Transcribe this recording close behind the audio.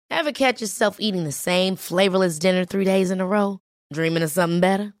Ever catch yourself eating the same flavorless dinner 3 days in a row? Dreaming of something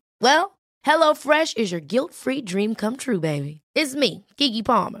better? Well, HelloFresh is your guilt-free dream come true, baby. It's me, Keke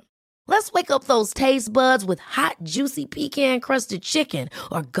Palmer. Let's wake up those taste buds with hot, juicy pecan-crusted chicken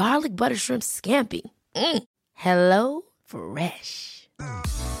or garlic butter shrimp scampi. Hello Fresh.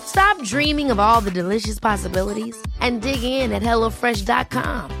 Stop dreaming of all the delicious possibilities and dig in at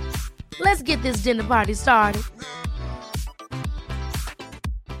HelloFresh.com. Let's get this dinner party started.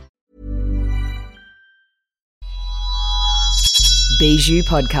 Bijou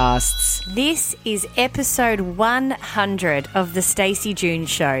Podcasts. This is episode 100 of The Stacey June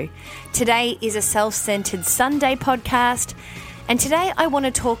Show. Today is a self-centered Sunday podcast, and today I want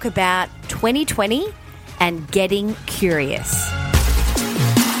to talk about 2020 and getting curious.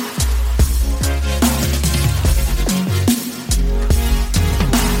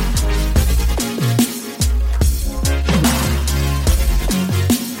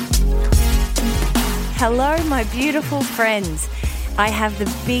 Hello, my beautiful friends. I have the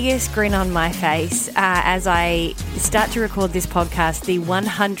biggest grin on my face as I start to record this podcast, the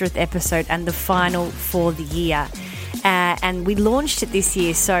 100th episode and the final for the year. And we launched it this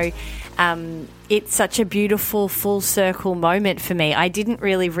year, so it's such a beautiful full circle moment for me. I didn't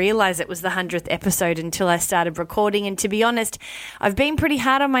really realize it was the 100th episode until I started recording. And to be honest, I've been pretty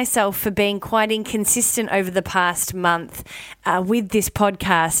hard on myself for being quite inconsistent over the past month with this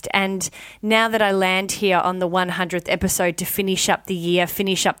podcast. And now that I land here on the 100th episode to finish up the year,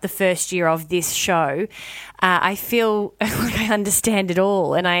 finish up the first year of this show, I feel like I understand it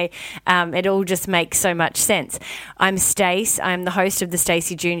all, and it all just makes so much sense. I'm Stace. I'm the host of The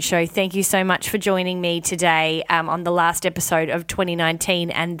Stacey June Show. Thank you so much for joining me today on the last episode of 2019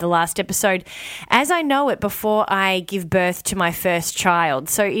 and the last episode as I know it before I give birth to my first child.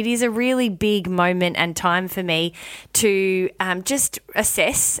 So it is a really big moment and time for me to just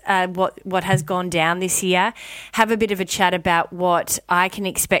assess what has gone down this year, have a bit of a chat about what I can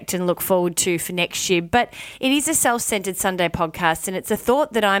expect and look forward to for next year. But it is a self-centered Sunday podcast, and it's a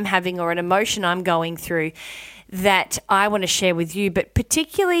thought that I'm having or an emotion I'm going through that I want to share with you. But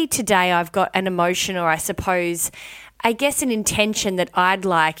particularly today, I've got an emotion, or I guess an intention that I'd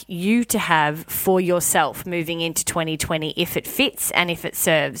like you to have for yourself moving into 2020, if it fits and if it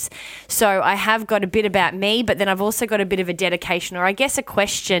serves. So I have got a bit about me, but then I've also got a bit of a dedication, or I guess a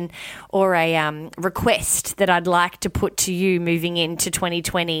question or a request that I'd like to put to you moving into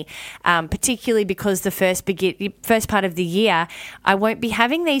 2020, particularly because the first part of the year, I won't be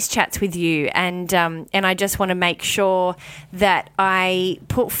having these chats with you. And I just want to make sure that I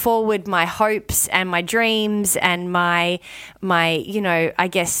put forward my hopes and my dreams and my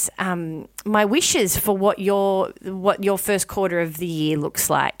wishes for what your first quarter of the year looks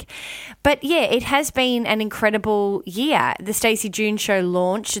like. But yeah, it has been an incredible year. The Stacey June Show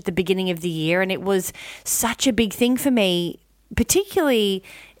launched at the beginning of the year, and it was such a big thing for me, particularly,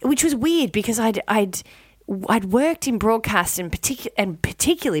 which was weird because I'd worked in broadcast and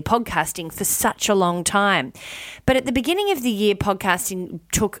particularly podcasting for such a long time. But at the beginning of the year, podcasting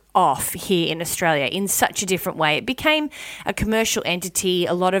took off here in Australia in such a different way. It became a commercial entity.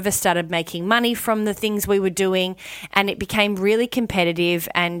 A lot of us started making money from the things we were doing, and it became really competitive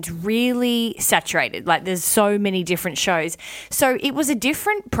and really saturated. Like, there's so many different shows. So it was a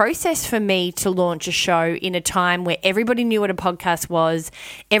different process for me to launch a show in a time where everybody knew what a podcast was.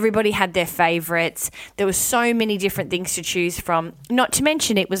 Everybody had their favorites. There was so many different things to choose from. Not to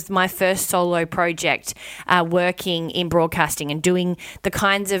mention, it was my first solo project working in broadcasting and doing the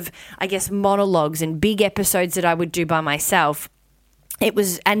kinds of, I guess, monologues and big episodes that I would do by myself. It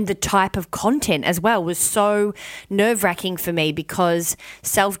was, and the type of content as well was so nerve-wracking for me because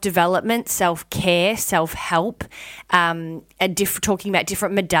self-development, self-care, self-help, talking about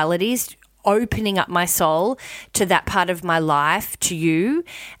different modalities, opening up my soul to that part of my life, to you,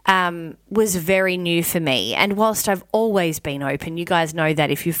 was very new for me. And whilst I've always been open, you guys know that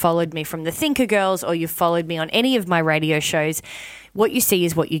if you followed me from the Thinker Girls or you've followed me on any of my radio shows, what you see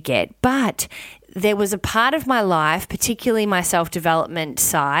is what you get. But there was a part of my life, particularly my self-development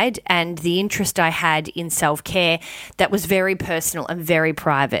side and the interest I had in self-care, that was very personal and very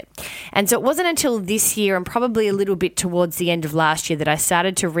private. And so it wasn't until this year and probably a little bit towards the end of last year that I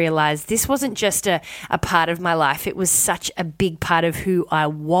started to realize this wasn't just a part of my life. It was such a big part of who I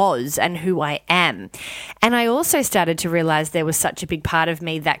was and who I am. And I also started to realize there was such a big part of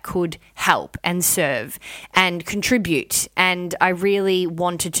me that could help and serve and contribute. And I really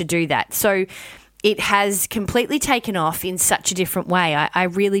wanted to do that. So it has completely taken off in such a different way. I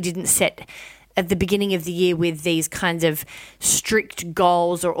really didn't set at the beginning of the year with these kinds of strict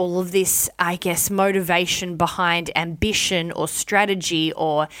goals or all of this, I guess, motivation behind ambition or strategy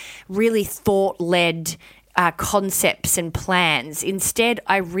or really thought-led concepts and plans. Instead,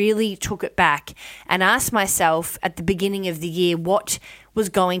 I really took it back and asked myself at the beginning of the year what was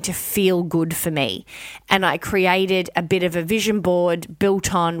going to feel good for me. And I created a bit of a vision board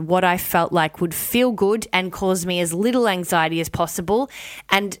built on what I felt like would feel good and cause me as little anxiety as possible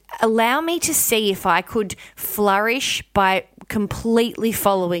and allow me to see if I could flourish by completely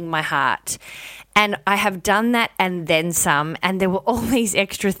following my heart. And I have done that and then some. And there were all these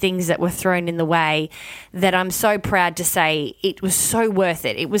extra things that were thrown in the way that I'm so proud to say it was so worth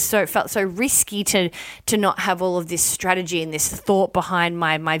it. It felt so risky to not have all of this strategy and this thought behind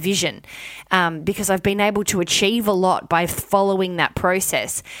my vision, because I've been able to achieve a lot by following that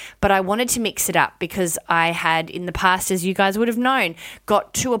process. But I wanted to mix it up because I had in the past, as you guys would have known,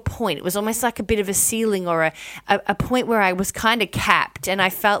 got to a point. It was almost like a bit of a ceiling or a point where I was kind of capped, and I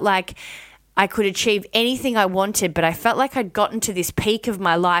felt like I could achieve anything I wanted, but I felt like I'd gotten to this peak of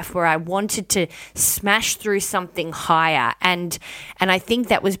my life where I wanted to smash through something higher. And I think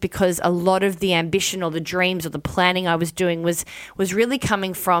that was because a lot of the ambition or the dreams or the planning I was doing was really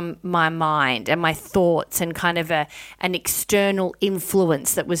coming from my mind and my thoughts and kind of an external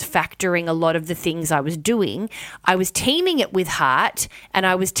influence that was factoring a lot of the things I was doing. I was teaming it with heart and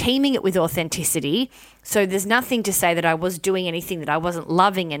I was teaming it with authenticity. So there's nothing to say that I was doing anything that I wasn't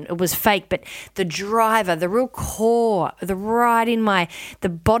loving and it was fake, but the driver, the real core, the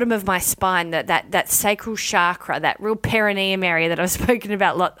bottom of my spine, that sacral chakra, that real perineum area that I've spoken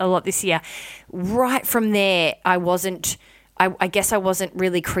about a lot this year, right from there, I guess I wasn't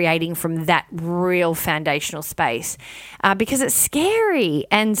really creating from that real foundational space because it's scary.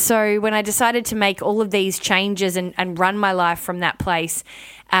 And so when I decided to make all of these changes and run my life from that place,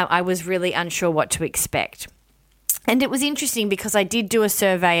 I was really unsure what to expect. And it was interesting because I did do a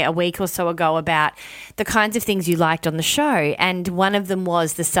survey a week or so ago about the kinds of things you liked on the show. And one of them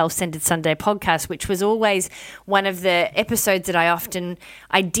was the Self-Centered Sunday podcast, which was always one of the episodes that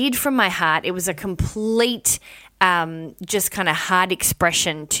I did from my heart. It was a complete just kind of hard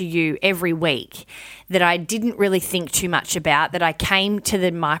expression to you every week that I didn't really think too much about, that I came to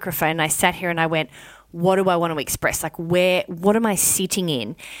the microphone and I sat here and I went, what do I want to express? Like what am I sitting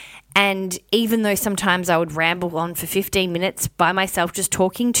in? And even though sometimes I would ramble on for 15 minutes by myself just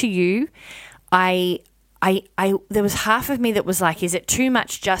talking to you, there was half of me that was like, is it too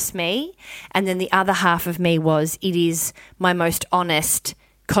much just me? And then the other half of me was, it is my most honest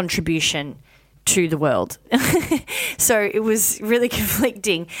contribution to the world. So it was really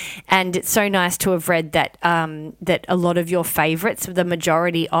conflicting, and it's so nice to have read that that a lot of your favorites, the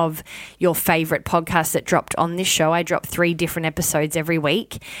majority of your favorite podcasts that dropped on this show, I dropped 3 different episodes every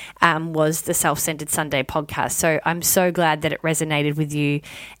week, was the Self-Centered Sunday podcast. So I'm so glad that it resonated with you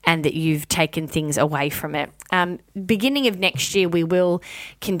and that you've taken things away from it. Beginning of next year, we will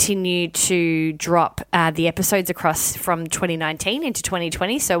continue to drop the episodes across from 2019 into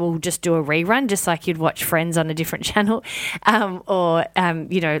 2020. So we'll just do a rerun, just like you'd watch Friends on a different channel, or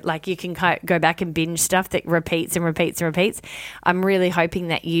like you can go back and binge stuff that repeats and repeats and repeats. I'm really hoping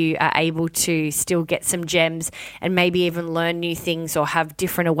that you are able to still get some gems and maybe even learn new things or have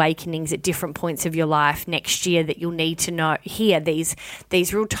different awakenings at different points of your life next year that you'll need to hear these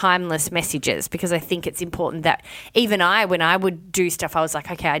real timeless messages, because I think it's important that even when I would do stuff, I was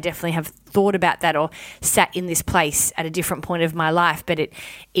like, okay, I definitely have thought about that or sat in this place at a different point of my life, but it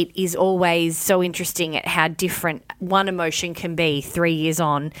is always so interesting at how different one emotion can be 3 years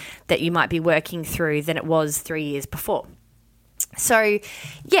on that you might be working through than it was 3 years before. So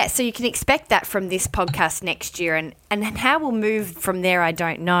you can expect that from this podcast next year, and how we'll move from there, I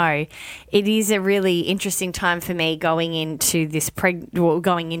don't know. It is a really interesting time for me going into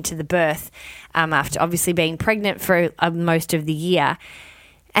going into the birth after obviously being pregnant for most of the year.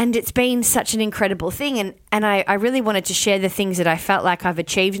 And it's been such an incredible thing. And I really wanted to share the things that I felt like I've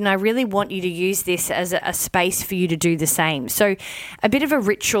achieved. And I really want you to use this as a space for you to do the same. So a bit of a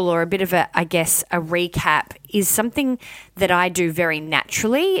ritual or a bit of a recap is something that I do very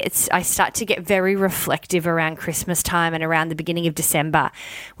naturally. I start to get very reflective around Christmas time and around the beginning of December,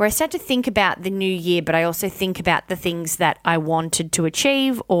 where I start to think about the new year, but I also think about the things that I wanted to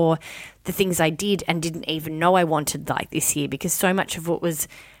achieve or the things I did and didn't even know I wanted like this year, because so much of what was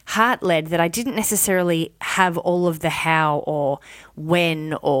heart-led that I didn't necessarily have all of the how or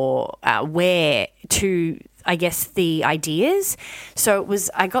when or where to, I guess, the ideas. So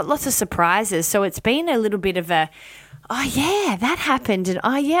I got lots of surprises. So it's been a little bit of a, oh yeah, that happened, and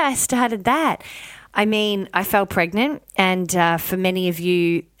oh yeah, I started that. I mean, I fell pregnant, and for many of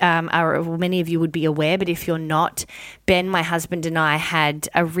you, many of you would be aware, but if you're not, Ben, my husband, and I had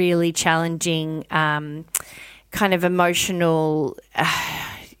a really challenging, kind of emotional,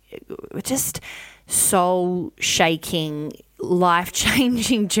 just soul-shaking,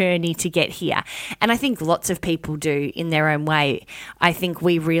 life-changing journey to get here. And I think lots of people do in their own way. I think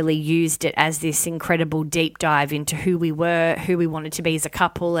we really used it as this incredible deep dive into who we were, who we wanted to be as a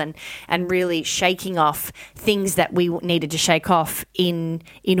couple, and really shaking off things that we needed to shake off in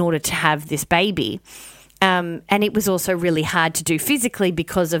order to have this baby. And it was also really hard to do physically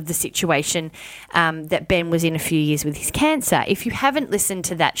because of the situation that Ben was in a few years with his cancer. If you haven't listened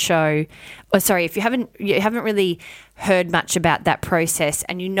to that show, if you haven't really heard much about that process,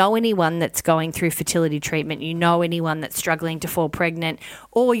 and you know anyone that's going through fertility treatment, you know anyone that's struggling to fall pregnant,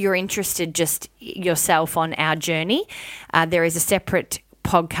 or you're interested just yourself on our journey, there is a separate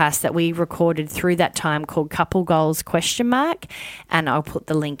podcast that we recorded through that time called Couple Goals ? And I'll put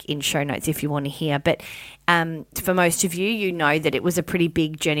the link in show notes if you want to hear. But for most of you, you know that it was a pretty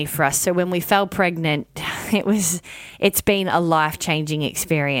big journey for us. So when we fell pregnant, it's been a life-changing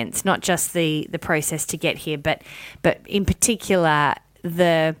experience, not just the process to get here, but in particular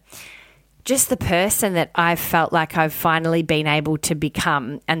the person that I've felt like I've finally been able to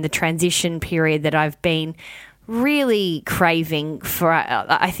become, and the transition period that I've been really craving for,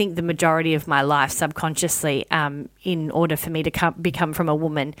 I think, the majority of my life subconsciously, in order for me to become from a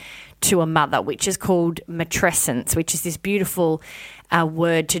woman to a mother, which is called matrescence, which is this beautiful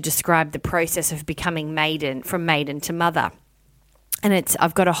word to describe the process of becoming from maiden to mother. And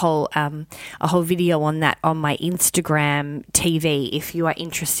I've got a whole video on that on my Instagram TV if you are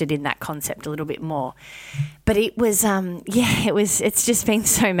interested in that concept a little bit more. But it was, it's just been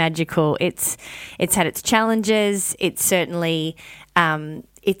so magical. It's had its challenges. It's certainly,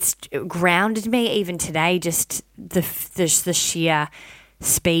 it's grounded me even today. Just the sheer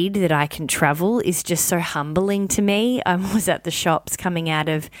speed that I can travel is just so humbling to me. I was at the shops coming out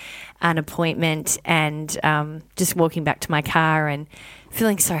of an appointment and just walking back to my car and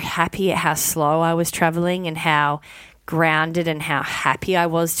feeling so happy at how slow I was traveling and how grounded and how happy I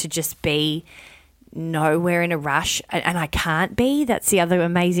was to just be nowhere in a rush. And I can't be. That's the other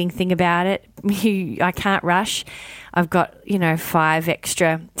amazing thing about it. I can't rush. I've got,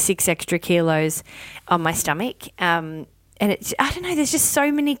 6 extra kilos on my stomach. And I don't know, there's just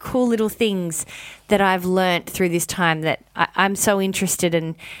so many cool little things that I've learnt through this time that I'm so interested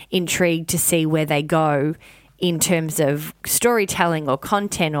and intrigued to see where they go in terms of storytelling or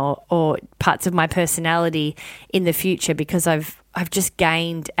content or parts of my personality in the future, because I've just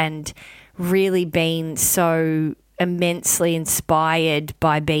gained and really been so immensely inspired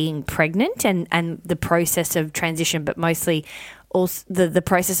by being pregnant and the process of transition, but mostly also the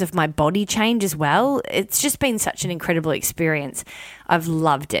process of my body change as well. It's just been such an incredible experience. I've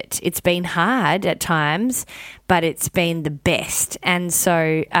loved it. It's been hard at times, but it's been the best. And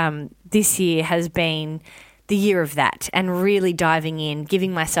so this year has been the year of that, and really diving in,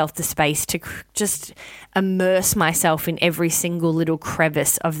 giving myself the space to just immerse myself in every single little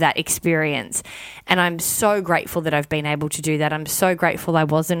crevice of that experience. And I'm so grateful that I've been able to do that. I'm so grateful I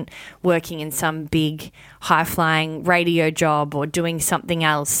wasn't working in some big high-flying radio job or doing something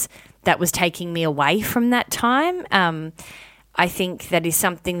else that was taking me away from that time. I think that is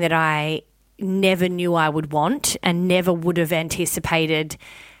something that I never knew I would want and never would have anticipated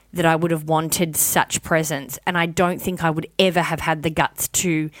that I would have wanted such presence. And I don't think I would ever have had the guts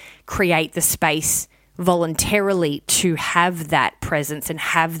to create the space voluntarily to have that presence and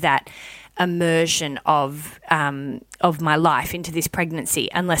have that immersion of my life into this pregnancy,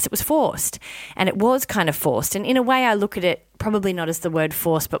 unless it was forced. And it was kind of forced. And in a way, I look at it probably not as the word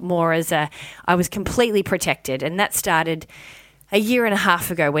forced, but more as I was completely protected. And that started a year and a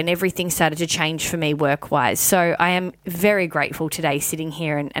half ago when everything started to change for me work-wise. So I am very grateful today sitting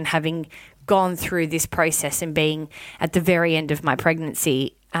here and having gone through this process and being at the very end of my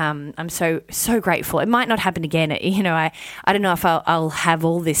pregnancy. I'm so grateful. It might not happen again. I don't know if I'll have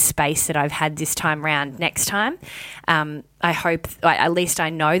all this space that I've had this time round next time. I hope, at least I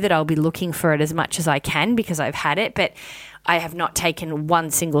know that I'll be looking for it as much as I can because I've had it, but I have not taken one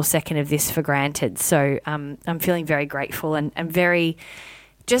single second of this for granted. So I'm feeling very grateful and very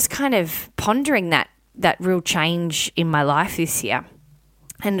just kind of pondering that real change in my life this year.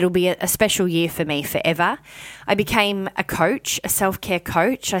 And it'll be a special year for me forever. I became a coach, a self-care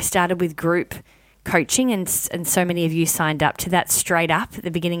coach. I started with group coaching and so many of you signed up to that straight up at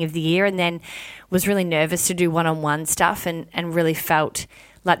the beginning of the year, and then was really nervous to do one-on-one stuff and really felt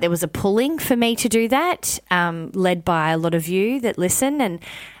like there was a pulling for me to do that, led by a lot of you that listen and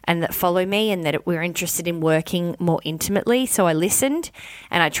that follow me, and that we're interested in working more intimately. So I listened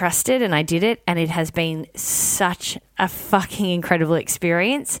and I trusted and I did it, and it has been such a fucking incredible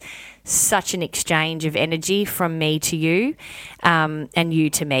experience, such an exchange of energy from me to you, and you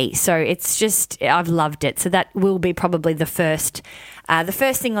to me. So it's just, I've loved it. So that will be probably the first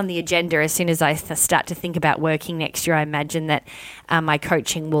thing on the agenda as soon as I start to think about working next year. I imagine that my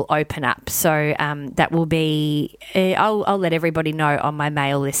coaching will open up. So that will be, I'll let everybody know on my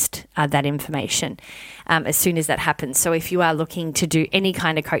mail list that information as soon as that happens. So if you are looking to do any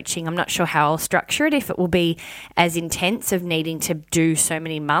kind of coaching, I'm not sure how I'll structure it, if it will be as intense of needing to do so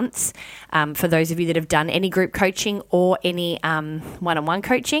many months. For those of you that have done any group coaching or any one-on-one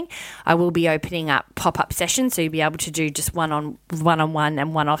coaching, I will be opening up pop-up sessions, so you'll be able to do just one-on-one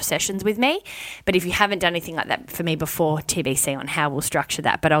and one-off sessions with me. But if you haven't done anything like that for me before, TBC on how we'll structure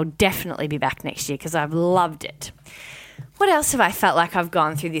that. But I'll definitely be back next year because I've loved it. What else have I felt like I've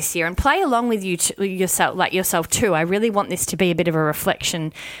gone through this year? And play along with yourself too. I really want this to be a bit of a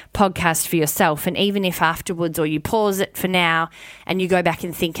reflection podcast for yourself. And even if afterwards, or you pause it for now and you go back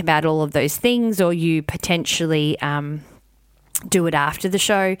and think about all of those things, or you potentially do it after the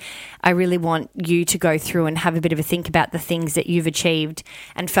show, I really want you to go through and have a bit of a think about the things that you've achieved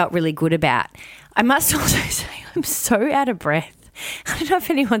and felt really good about. I must also say I'm so out of breath. I don't know if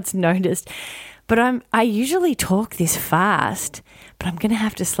anyone's noticed, but I usually talk this fast, but I'm going to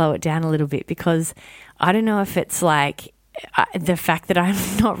have to slow it down a little bit because I don't know if it's like the fact that I'm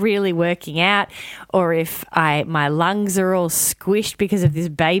not really working out, or if my lungs are all squished because of this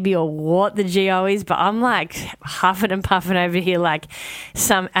baby, or what the GO is, but I'm like huffing and puffing over here like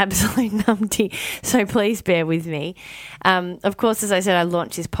some absolute numpty. So please bear with me. Of course, as I said, I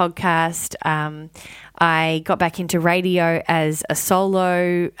launched this podcast. I got back into radio as a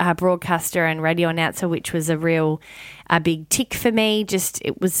solo broadcaster and radio announcer, which was a big tick for me. Just,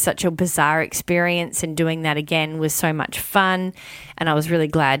 it was such a bizarre experience, and doing that again was so much fun. And I was really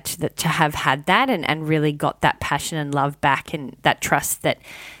glad to have had that and really got that passion and love back, and that trust that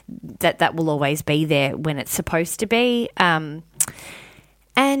will always be there when it's supposed to be.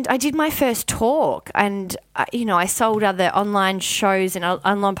 And I did my first talk, and I sold other online shows and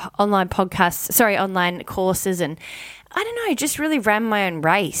online courses, and I don't know, just really ran my own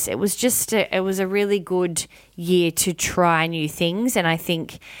race. It was just it was a really good year to try new things, and I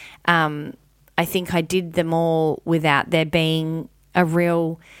think I did them all without there being a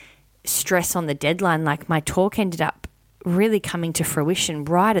real stress on the deadline. Like, my talk ended up really coming to fruition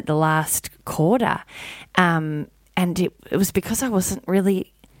right at the last quarter. And it was because I wasn't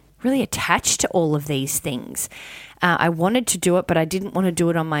really attached to all of these things. I wanted to do it, but I didn't want to do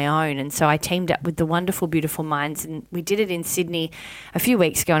it on my own. And so I teamed up with the wonderful, beautiful minds, and we did it in Sydney a few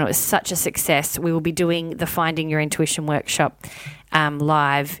weeks ago, and it was such a success. We will be doing the Finding Your Intuition workshop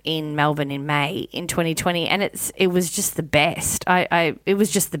live in Melbourne in May in 2020, and it was just the best. It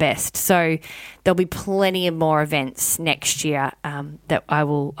was just the best. So there'll be plenty of more events next year that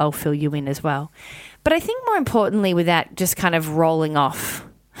I'll fill you in as well. But I think more importantly, without just kind of rolling off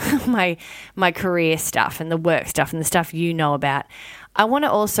my career stuff and the work stuff and the stuff you know about, I want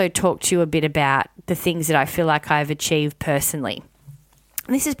to also talk to you a bit about the things that I feel like I've achieved personally.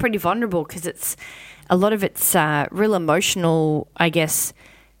 And this is pretty vulnerable because a lot of it's real emotional, I guess,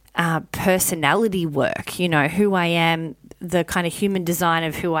 personality work, who I am, the kind of human design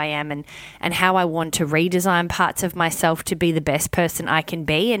of who I am, and how I want to redesign parts of myself to be the best person I can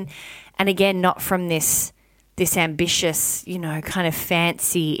be. And again, not from this ambitious, kind of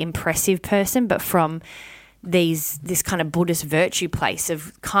fancy, impressive person, but from this kind of Buddhist virtue place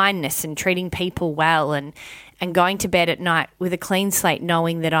of kindness and treating people well, and going to bed at night with a clean slate,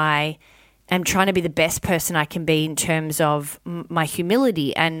 knowing that I am trying to be the best person I can be in terms of my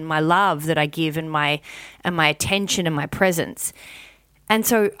humility and my love that I give, and my attention and my presence. And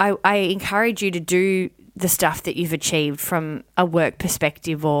so I encourage you to do the stuff that you've achieved from a work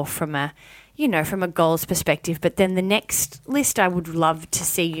perspective, or from a goals perspective. But then the next list I would love to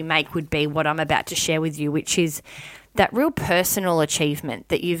see you make would be what I'm about to share with you, which is that real personal achievement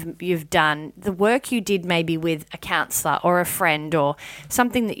that you've done, the work you did maybe with a counsellor or a friend, or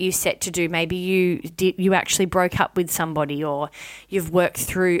something that you set to do. Maybe you actually broke up with somebody, or you've worked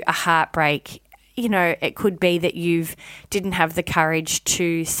through a heartbreak. It could be that you didn't have the courage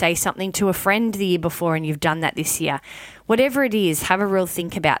to say something to a friend the year before, and you've done that this year. Whatever it is, have a real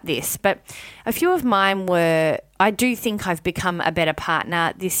think about this. But a few of mine were, I do think I've become a better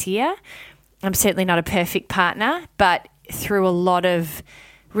partner this year. I'm certainly not a perfect partner, but through a lot of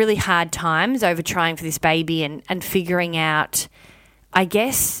really hard times over trying for this baby and figuring out I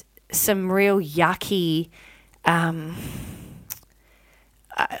guess, some real yucky,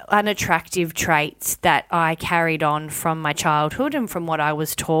 unattractive traits that I carried on from my childhood and from what I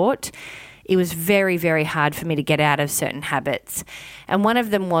was taught. It was very, very hard for me to get out of certain habits. And one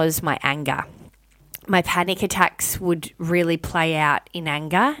of them was my anger. My panic attacks would really play out in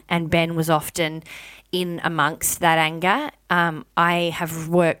anger, and Ben was often in amongst that anger. I have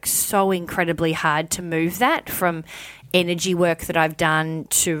worked so incredibly hard to move that, from energy work that I've done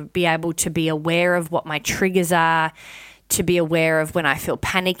to be able to be aware of what my triggers are, to be aware of when I feel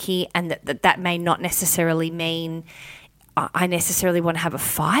panicky, and that may not necessarily mean I necessarily want to have a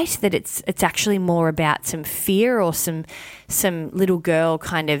fight, that it's actually more about some fear or some little girl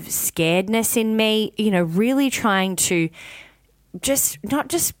kind of scaredness in me, really trying to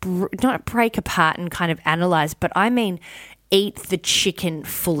not break apart and kind of analyze, but I mean eat the chicken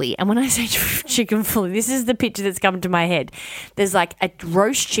fully. And when I say chicken fully, this is the picture that's come to my head. There's like a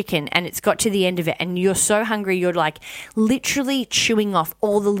roast chicken and it's got to the end of it and you're so hungry, you're like literally chewing off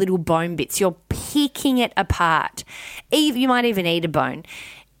all the little bone bits. You're picking it apart. You might even eat a bone.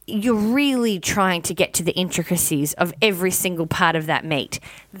 You're really trying to get to the intricacies of every single part of that meat.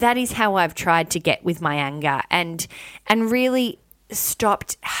 That is how I've tried to get with my anger and really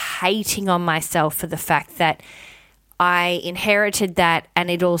stopped hating on myself for the fact that I inherited that, and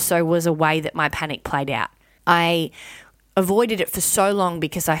it also was a way that my panic played out. I avoided it for so long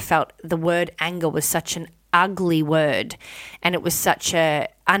because I felt the word anger was such an ugly word and it was such a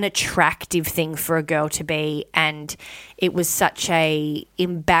unattractive thing for a girl to be, and it was such a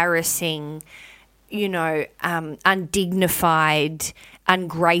embarrassing, undignified,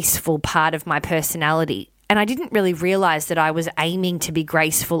 ungraceful part of my personality. And I didn't really realize that I was aiming to be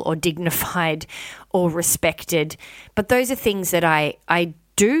graceful or dignified or respected. But those are things that I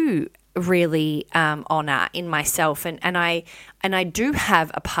do really honor in myself and I do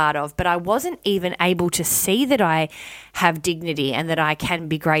have a part of, but I wasn't even able to see that I have dignity and that I can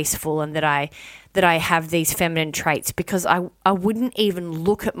be graceful and that I have these feminine traits, because I wouldn't even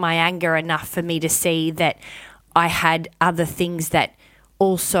look at my anger enough for me to see that I had other things that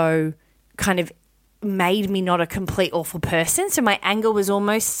also kind of made me not a complete awful person. So my anger was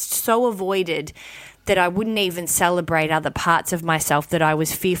almost so avoided that I wouldn't even celebrate other parts of myself that I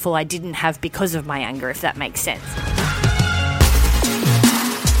was fearful I didn't have because of my anger, if that makes sense.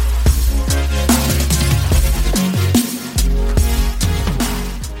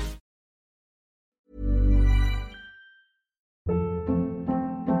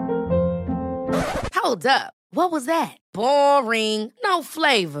 Hold up. What was that? Boring. No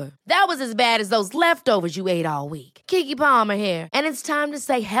flavor. That was as bad as those leftovers you ate all week. Keke Palmer here, and it's time to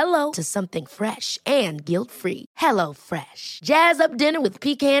say hello to something fresh and guilt-free. Hello Fresh. Jazz up dinner with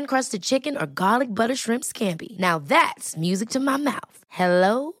pecan-crusted chicken or garlic butter shrimp scampi. Now that's music to my mouth.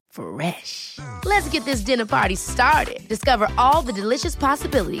 Hello Fresh. Let's get this dinner party started. Discover all the delicious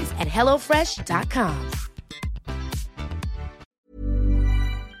possibilities at hellofresh.com.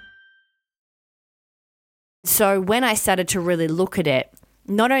 So when I started to really look at it,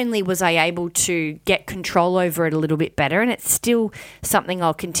 not only was I able to get control over it a little bit better, and it's still something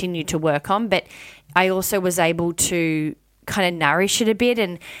I'll continue to work on, but I also was able to kind of nourish it a bit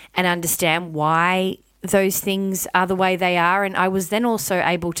and understand why those things are the way they are. And I was then also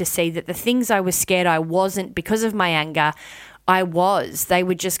able to see that the things I was scared I wasn't because of my anger, I was. They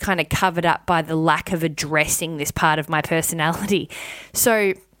were just kind of covered up by the lack of addressing this part of my personality.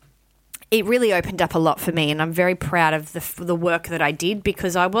 So it really opened up a lot for me, and I'm very proud of the work that I did,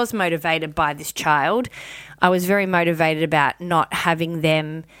 because I was motivated by this child. I was very motivated about not having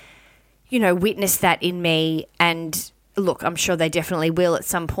them, witness that in me. And look, I'm sure they definitely will at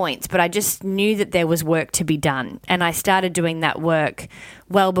some points, but I just knew that there was work to be done. And I started doing that work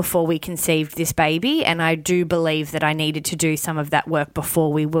well before we conceived this baby, and I do believe that I needed to do some of that work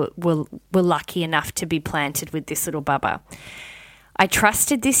before we were lucky enough to be planted with this little bubba. I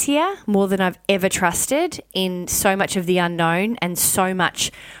trusted this year more than I've ever trusted in so much of the unknown and so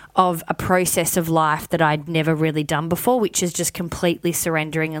much of a process of life that I'd never really done before, which is just completely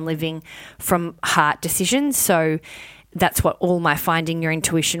surrendering and living from heart decisions. So that's what all my Finding Your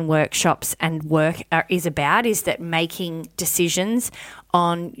Intuition workshops and work is about, is that making decisions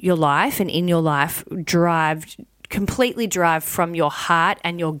on your life and in your life completely derived from your heart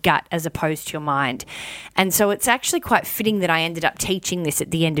and your gut as opposed to your mind. And so it's actually quite fitting that I ended up teaching this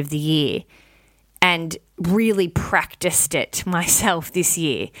at the end of the year and really practiced it myself this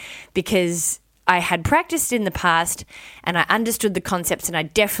year, because I had practiced in the past and I understood the concepts and I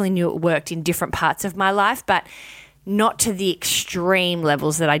definitely knew it worked in different parts of my life. But not to the extreme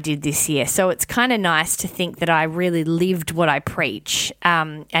levels that I did this year. So it's kind of nice to think that I really lived what I preach,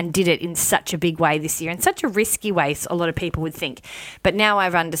 and did it in such a big way this year, in such a risky way, a lot of people would think. But now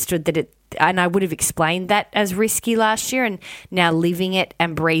I've understood that and I would have explained that as risky last year, and now living it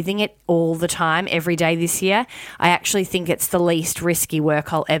and breathing it all the time, every day this year, I actually think it's the least risky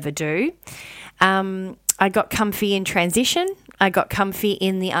work I'll ever do. I got comfy in transition. I got comfy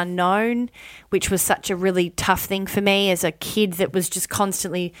in the unknown, which was such a really tough thing for me as a kid that was just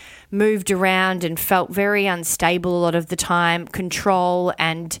constantly moved around and felt very unstable a lot of the time, control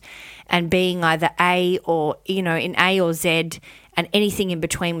and being either A or, in A or Z, and anything in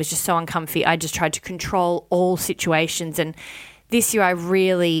between was just so uncomfy. I just tried to control all situations. And this year I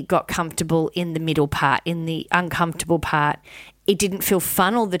really got comfortable in the middle part, in the uncomfortable part. It didn't feel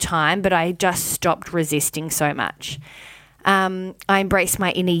fun all the time, but I just stopped resisting so much. I embraced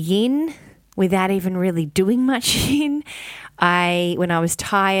my inner yin without even really doing much yin. When I was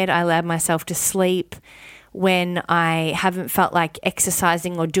tired, I allowed myself to sleep. When I haven't felt like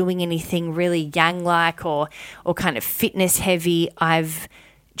exercising or doing anything really yang-like or kind of fitness heavy, I've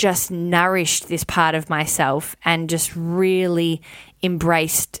just nourished this part of myself and just really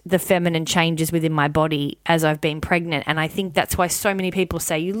embraced the feminine changes within my body as I've been pregnant. And I think that's why so many people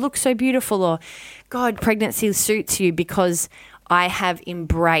say, you look so beautiful, or God, pregnancy suits you, because I have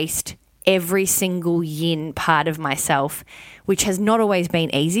embraced every single yin part of myself, which has not always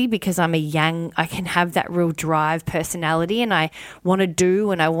been easy because I'm a yang. I can have that real drive personality, and I want to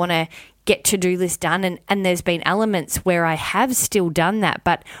do, and I want to get to-do list done. And there's been elements where I have still done that,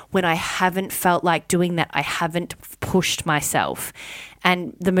 but when I haven't felt like doing that, I haven't pushed myself.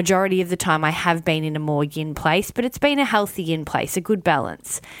 And the majority of the time I have been in a more yin place, but it's been a healthy yin place, a good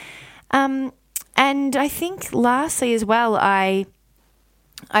balance. And I think lastly as well, I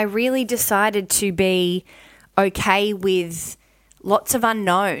really decided to be okay with lots of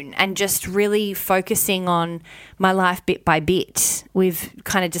unknown and just really focusing on my life bit by bit. We've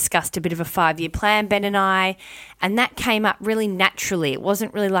kind of discussed a bit of a 5-year plan, Ben and I, and that came up really naturally. It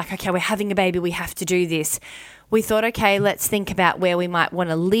wasn't really like, okay, we're having a baby, we have to do this. We thought, okay, let's think about where we might want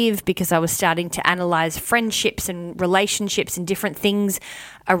to live, because I was starting to analyze friendships and relationships and different things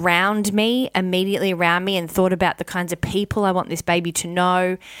around me, immediately around me, and thought about the kinds of people I want this baby to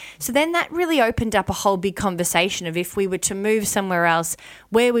know. So then that really opened up a whole big conversation of, if we were to move somewhere else,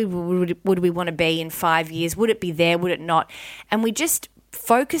 where would we want to be in 5 years? Would it be there? Would it not? And we just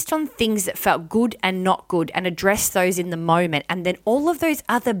focused on things that felt good and not good and addressed those in the moment. And then all of those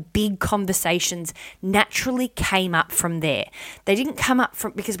other big conversations naturally came up from there. They didn't come up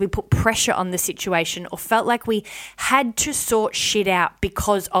from because we put pressure on the situation or felt like we had to sort shit out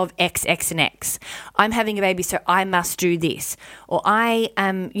because of X, X, and X. I'm having a baby, so I must do this. Or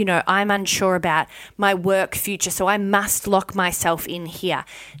I'm unsure about my work future, so I must lock myself in here.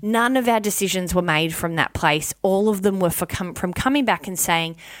 None of our decisions were made from that place. All of them were from coming back and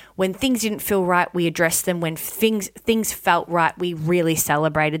saying, when things didn't feel right, we addressed them. When things felt right, we really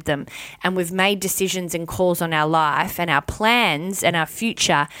celebrated them. And we've made decisions and calls on our life and our plans and our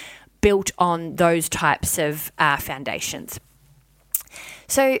future built on those types of foundations.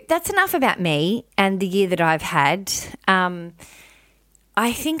 So that's enough about me and the year that I've had.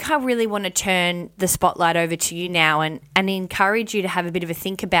 I think I really want to turn the spotlight over to you now and encourage you to have a bit of a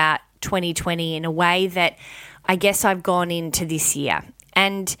think about 2020 in a way that I guess I've gone into this year.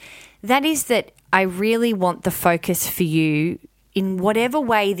 And that is that I really want the focus for you, in whatever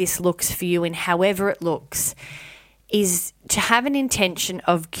way this looks for you and however it looks, is to have an intention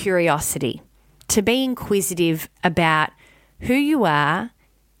of curiosity, to be inquisitive about who you are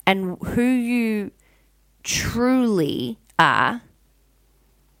and who you truly are,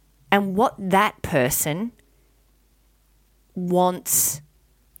 and what that person wants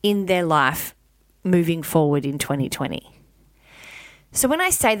in their life moving forward in 2020. So when I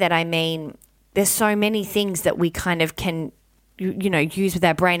say that, I mean there's so many things that we kind of can, use with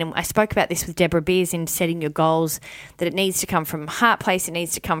our brain. And I spoke about this with Deborah Beers in Setting Your Goals, that it needs to come from a heart place. It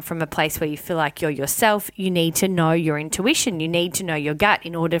needs to come from a place where you feel like you're yourself. You need to know your intuition. You need to know your gut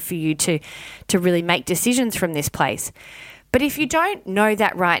in order for you to really make decisions from this place. But if you don't know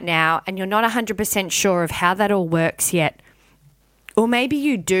that right now and you're not 100% sure of how that all works yet, or maybe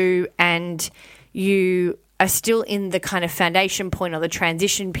you do and you are still in the kind of foundation point or the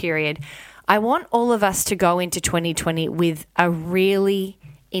transition period, I want all of us to go into 2020 with a really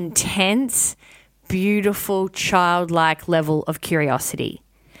intense, beautiful, childlike level of curiosity.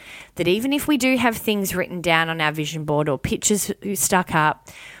 That even if we do have things written down on our vision board or pictures stuck up,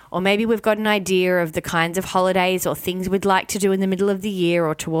 Or maybe we've got an idea of the kinds of holidays or things we'd like to do in the middle of the year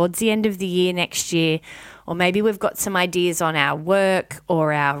or towards the end of the year next year. Or maybe we've got some ideas on our work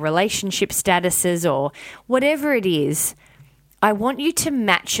or our relationship statuses or whatever it is. I want you to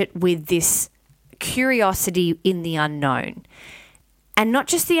match it with this curiosity in the unknown. And not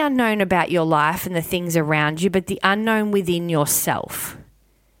just the unknown about your life and the things around you, but the unknown within yourself.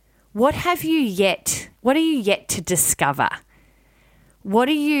 What are you yet to discover? What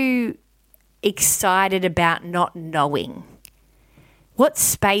are you excited about not knowing? What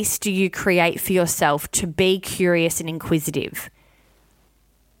space do you create for yourself to be curious and inquisitive?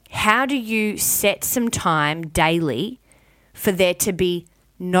 How do you set some time daily for there to be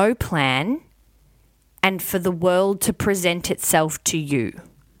no plan and for the world to present itself to you?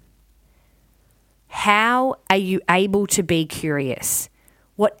 How are you able to be curious?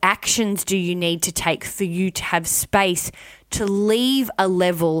 What actions do you need to take for you to have space to leave a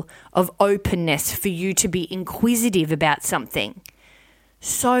level of openness for you to be inquisitive about something?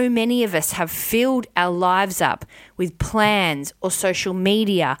 So many of us have filled our lives up with plans or social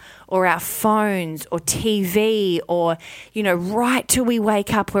media or our phones or TV or, right till we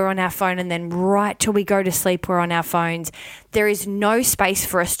wake up, we're on our phone, and then right till we go to sleep, we're on our phones. There is no space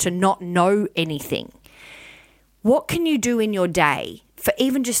for us to not know anything. What can you do in your day for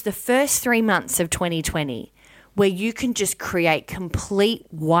even just the first 3 months of 2020 where you can just create complete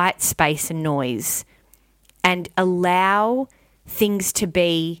white space and noise and allow things to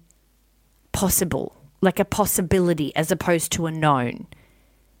be possible, like a possibility as opposed to a known,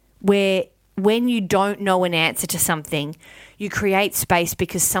 where when you don't know an answer to something, you create space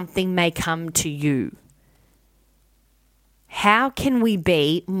because something may come to you? How can we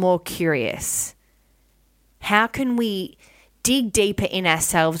be more curious? How can we dig deeper in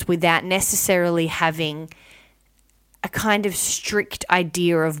ourselves without necessarily having a kind of strict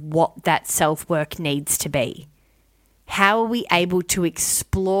idea of what that self-work needs to be? How are we able to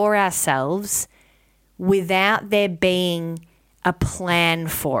explore ourselves without there being a plan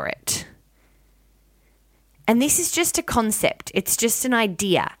for it? And this is just a concept. It's just an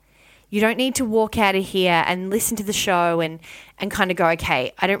idea. You don't need to walk out of here and listen to the show and kind of go,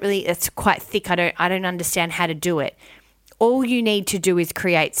 okay, it's quite thick. I don't understand how to do it. All you need to do is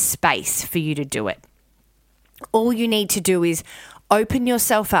create space for you to do it. All you need to do is open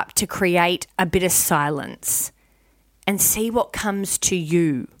yourself up to create a bit of silence and see what comes to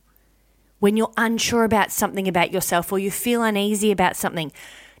you. When you're unsure about something about yourself or you feel uneasy about something,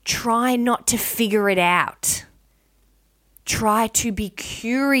 try not to figure it out. Try to be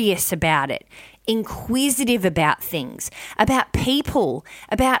curious about it, inquisitive about things, about people,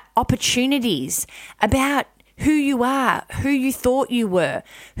 about opportunities, about who you are, who you thought you were,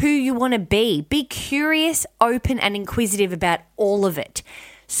 who you want to be. Be curious, open, and inquisitive about all of it.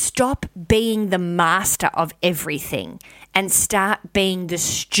 Stop being the master of everything and start being the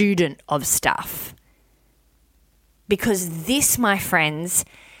student of stuff. Because this, my friends,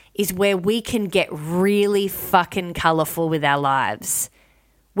 is where we can get really fucking colourful with our lives,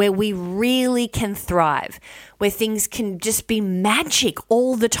 where we really can thrive, where things can just be magic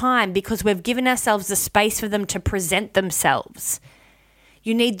all the time because we've given ourselves the space for them to present themselves.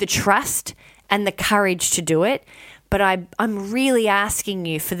 You need the trust and the courage to do it. But I'm really asking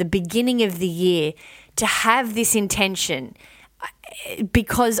you for the beginning of the year to have this intention,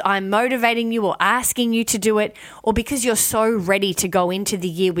 because I'm motivating you or asking you to do it, or because you're so ready to go into the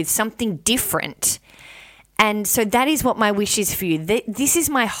year with something different. And so that is what my wish is for you. This is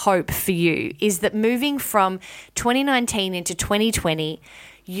my hope for you, is that moving from 2019 into 2020,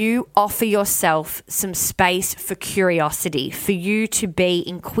 you offer yourself some space for curiosity, for you to be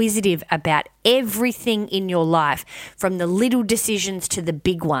inquisitive about everything in your life, from the little decisions to the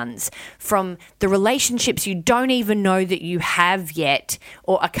big ones, from the relationships you don't even know that you have yet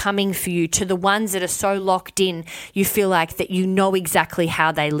or are coming for you, to the ones that are so locked in you feel like that you know exactly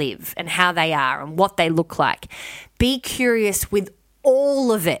how they live and how they are and what they look like. Be curious with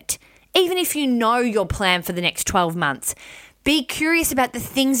all of it, even if you know your plan for the next 12 months. Be curious about the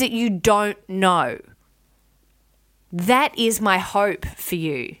things that you don't know. That is my hope for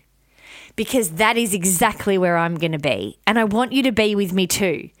you, because that is exactly where I'm going to be. And I want you to be with me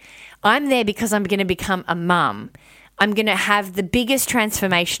too. I'm there because I'm going to become a mum. I'm going to have the biggest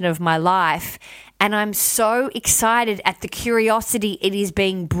transformation of my life. And I'm so excited at the curiosity it is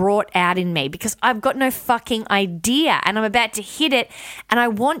being brought out in me, because I've got no fucking idea and I'm about to hit it. And I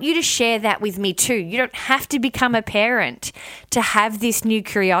want you to share that with me too. You don't have to become a parent to have this new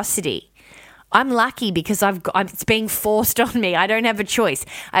curiosity. I'm lucky because it's being forced on me. I don't have a choice.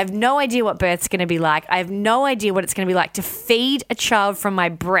 I have no idea what birth's going to be like. I have no idea what it's going to be like to feed a child from my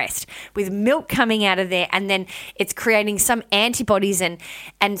breast with milk coming out of there, and then it's creating some antibodies and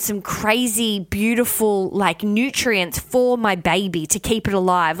some crazy, beautiful like nutrients for my baby to keep it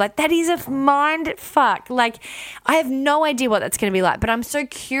alive. Like, that is a mind fuck. Like, I have no idea what that's going to be like, but I'm so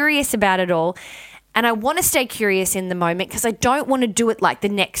curious about it all. And I want to stay curious in the moment because I don't want to do it like the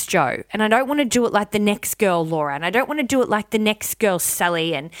next Joe, and I don't want to do it like the next girl Laura, and I don't want to do it like the next girl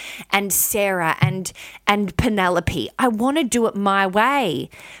Sally and Sarah and Penelope. I want to do it my way.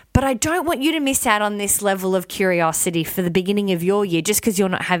 But I don't want you to miss out on this level of curiosity for the beginning of your year just because you're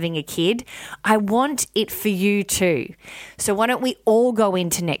not having a kid. I want it for you too. So why don't we all go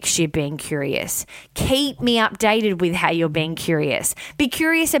into next year being curious? Keep me updated with how you're being curious. Be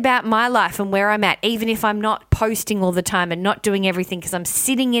curious about my life and where I'm at, even if I'm not posting all the time and not doing everything, because I'm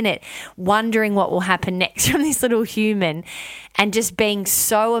sitting in it wondering what will happen next from this little human, and just being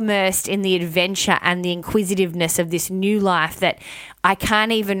so immersed in the adventure and the inquisitiveness of this new life that I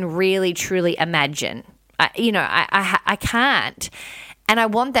can't even really truly imagine. I can't. And I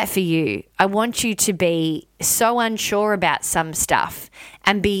want that for you. I want you to be so unsure about some stuff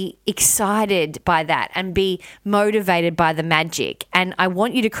and be excited by that and be motivated by the magic. And I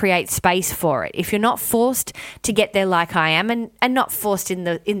want you to create space for it. If you're not forced to get there like I am, and not forced in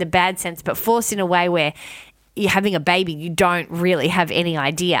the bad sense, but forced in a way where you're having a baby, you don't really have any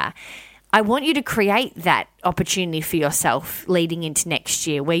idea. I want you to create that opportunity for yourself leading into next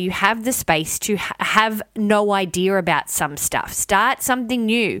year where you have the space to have no idea about some stuff. Start something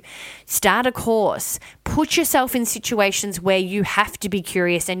new. Start a course. Put yourself in situations where you have to be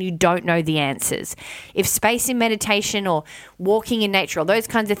curious and you don't know the answers. If space in meditation or walking in nature or those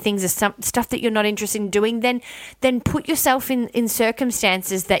kinds of things are some stuff that you're not interested in doing, then put yourself in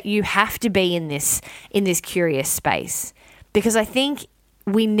circumstances that you have to be in this curious space. Because I think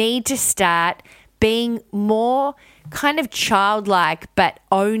we need to start being more kind of childlike, but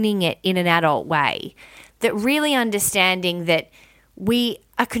owning it in an adult way. That really understanding that we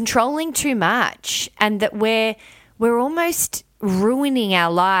are controlling too much and that we're almost ruining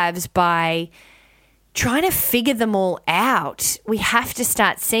our lives by trying to figure them all out. We have to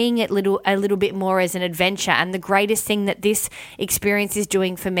start seeing it a little bit more as an adventure. And the greatest thing that this experience is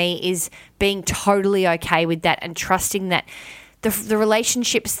doing for me is being totally okay with that and trusting that the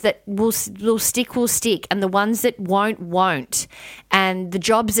relationships that will stick, and the ones that won't, and the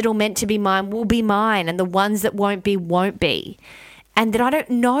jobs that are meant to be mine will be mine, and the ones that won't be. And that I don't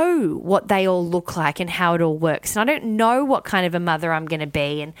know what they all look like and how it all works. And I don't know what kind of a mother I'm going to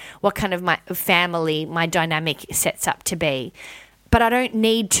be and what kind of my family, my dynamic sets up to be. But I don't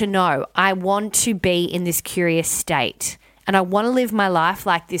need to know. I want to be in this curious state, and I want to live my life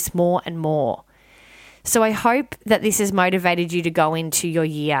like this more and more. So I hope that this has motivated you to go into your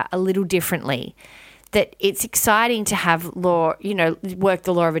year a little differently, that it's exciting to have work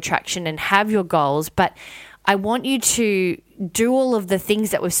the law of attraction and have your goals, but I want you to do all of the things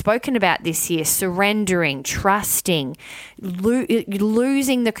that we've spoken about this year: surrendering, trusting,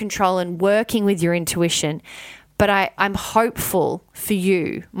 losing the control and working with your intuition. But I'm hopeful for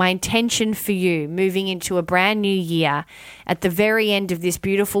you, my intention for you moving into a brand new year at the very end of this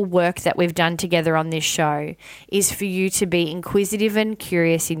beautiful work that we've done together on this show is for you to be inquisitive and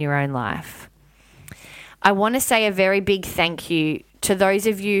curious in your own life. I want to say a very big thank you to those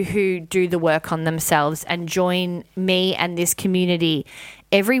of you who do the work on themselves and join me and this community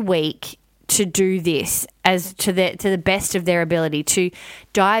every week to do this as to the best of their ability, to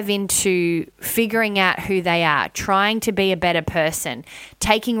dive into figuring out who they are, trying to be a better person,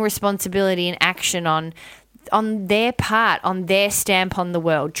 taking responsibility and action on their part, on their stamp on the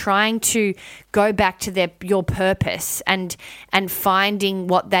world, trying to go back to your purpose and finding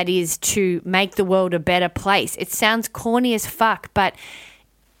what that is to make the world a better place. It sounds corny as fuck, but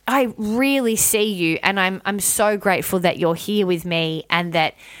I really see you, and I'm so grateful that you're here with me and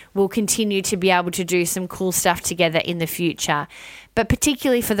that we'll continue to be able to do some cool stuff together in the future. But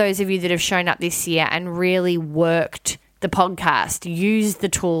particularly for those of you that have shown up this year and really worked the podcast, used the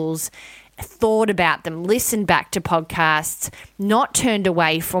tools, thought about them, listened back to podcasts, not turned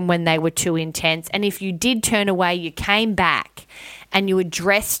away from when they were too intense. And if you did turn away, you came back and you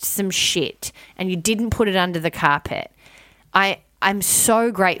addressed some shit and you didn't put it under the carpet. I'm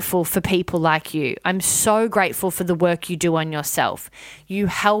so grateful for people like you. I'm so grateful for the work you do on yourself. You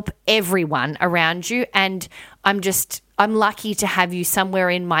help everyone around you, and I'm lucky to have you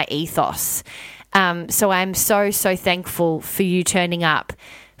somewhere in my ethos. So I'm so thankful for you turning up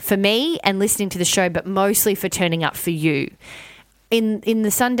for me and listening to the show, but mostly for turning up for you. in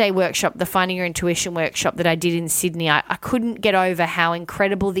the Sunday workshop, the Finding Your Intuition workshop that I did in Sydney, I couldn't get over how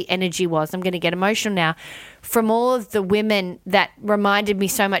incredible the energy was. I'm going to get emotional now, from all of the women that reminded me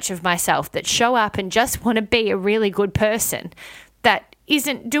so much of myself, that show up and just want to be a really good person, that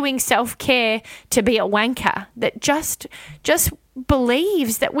isn't doing self-care to be a wanker, that just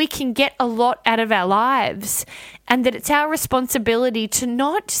believes that we can get a lot out of our lives, and that it's our responsibility to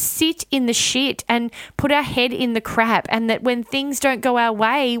not sit in the shit and put our head in the crap, and that when things don't go our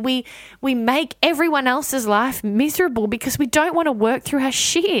way, we make everyone else's life miserable because we don't want to work through our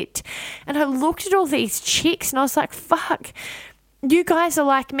shit. And I looked at all these chicks and I was like, fuck, you guys are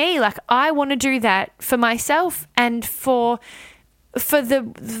like me. Like, I want to do that for myself and for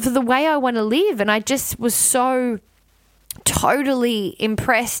the way I want to live. And I just was so totally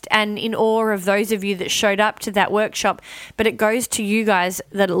impressed and in awe of those of you that showed up to that workshop, but it goes to you guys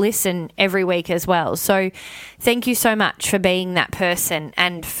that listen every week as well. So thank you so much for being that person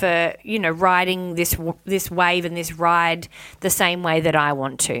and for, riding this wave and this ride the same way that I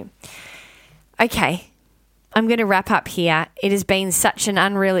want to. Okay, I'm going to wrap up here. It has been such an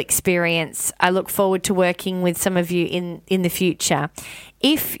unreal experience. I look forward to working with some of you in the future.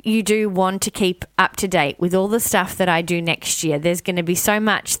 If you do want to keep up to date with all the stuff that I do next year, there's going to be so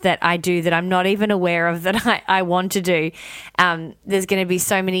much that I do that I'm not even aware of that I want to do. There's going to be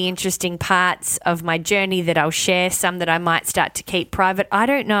so many interesting parts of my journey that I'll share, some that I might start to keep private. I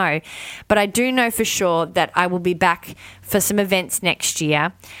don't know. But I do know for sure that I will be back for some events next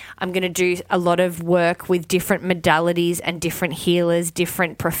year. I'm going to do a lot of work with different modalities and different healers,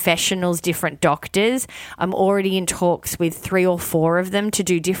 different professionals, different doctors. I'm already in talks with 3 or 4 of them to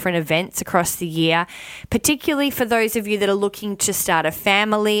do different events across the year, particularly for those of you that are looking to start a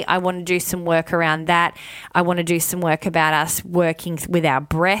family. I want to do some work around that. I want to do some work about us working with our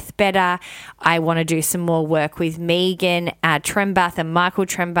breath better. I want to do some more work with Megan Trembath and Michael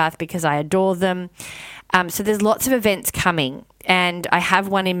Trembath because I adore them. So there's lots of events coming, and I have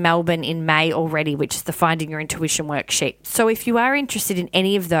one in Melbourne in May already, which is the Finding Your Intuition worksheet. So if you are interested in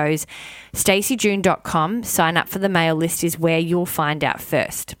any of those, staceyjune.com, sign up for the mail list is where you'll find out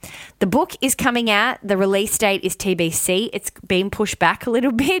first. The book is coming out. The release date is TBC. It's been pushed back a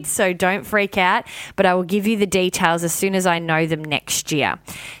little bit, so don't freak out, but I will give you the details as soon as I know them next year.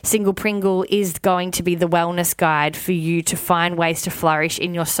 Single Pringle is going to be the wellness guide for you to find ways to flourish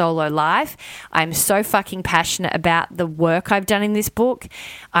in your solo life. I'm so fucking passionate about the work I've done in this book.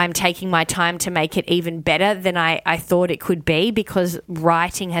 I'm taking my time to make it even better than I thought it could be, because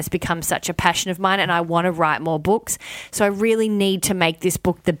writing has become such a passion of mine and I want to write more books. So I really need to make this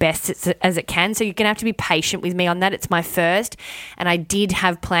book the best as it can. So you're going to have to be patient with me on that. It's my first, and I did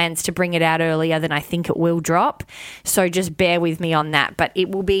have plans to bring it out earlier than I think it will drop. So just bear with me on that. But it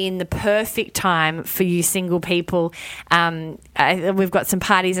will be in the perfect time for you single people. We've got some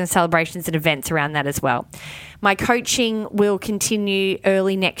parties and celebrations and events around that as well. My coaching will continue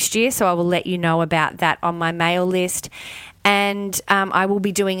early next year, so I will let you know about that on my mail list. And I will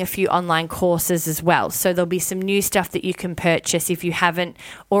be doing a few online courses as well. So there'll be some new stuff that you can purchase if you haven't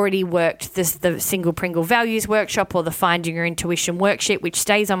already worked the Single Pringle Values Workshop or the Finding Your Intuition Worksheet, which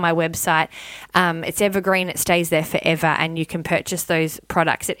stays on my website. It's evergreen. It stays there forever, and you can purchase those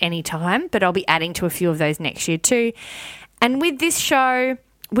products at any time. But I'll be adding to a few of those next year too. And with this show,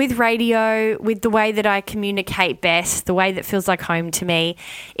 with radio, with the way that I communicate best, the way that feels like home to me,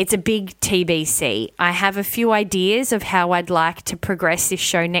 it's a big TBC. I have a few ideas of how I'd like to progress this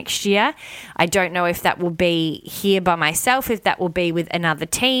show next year. I don't know if that will be here by myself, if that will be with another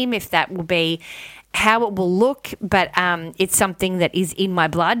team, if that will be how it will look, but it's something that is in my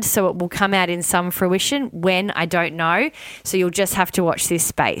blood, so it will come out in some fruition. When, I don't know, so you'll just have to watch this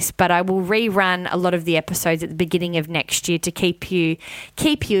space. But I will rerun a lot of the episodes at the beginning of next year to keep your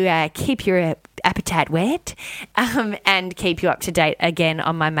appetite wet, and keep you up to date again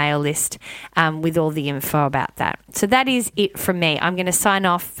on my mail list with all the info about that. So that is it from me. I'm going to sign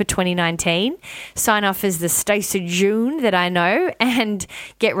off for 2019, sign off as the Stacey June that I know, and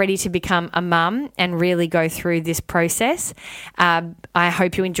get ready to become a mum and really go through this process. I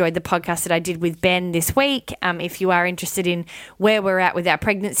hope you enjoyed the podcast that I did with Ben this week. If you are interested in where we're at with our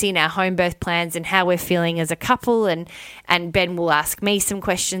pregnancy and our home birth plans and how we're feeling as a couple, and Ben will ask me some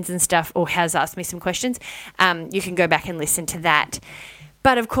questions and stuff, or has asked me some questions, you can go back and listen to that.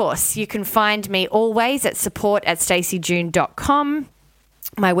 But of course, you can find me always at support@staceyjune.com.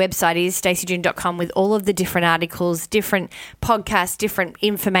 My website is staceyjune.com with all of the different articles, different podcasts, different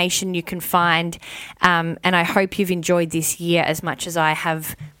information you can find. And I hope you've enjoyed this year as much as I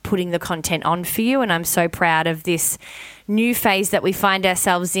have putting the content on for you. And I'm so proud of this new phase that we find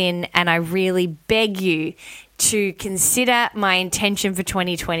ourselves in. And I really beg you to consider my intention for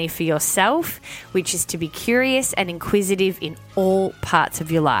 2020 for yourself, which is to be curious and inquisitive in all parts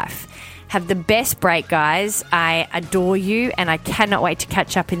of your life. Have the best break, guys. I adore you, and I cannot wait to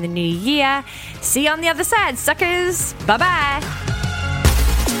catch up in the new year. See you on the other side, suckers. Bye-bye.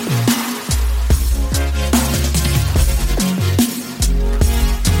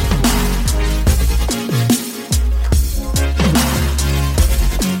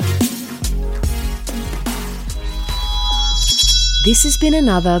 This has been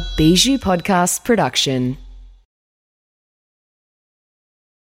another Bijou Podcast production.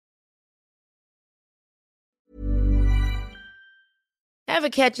 Ever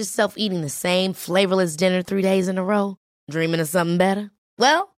catch yourself eating the same flavorless dinner 3 days in a row? Dreaming of something better?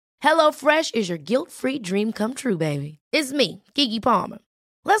 Well, HelloFresh is your guilt-free dream come true, baby. It's me, Keke Palmer.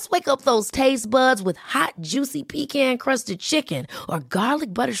 Let's wake up those taste buds with hot, juicy pecan-crusted chicken or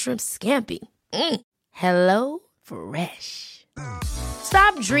garlic butter shrimp scampi. Hello Fresh.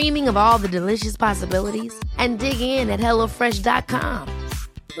 Stop dreaming of all the delicious possibilities and dig in at HelloFresh.com.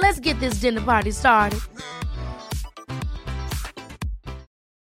 Let's get this dinner party started.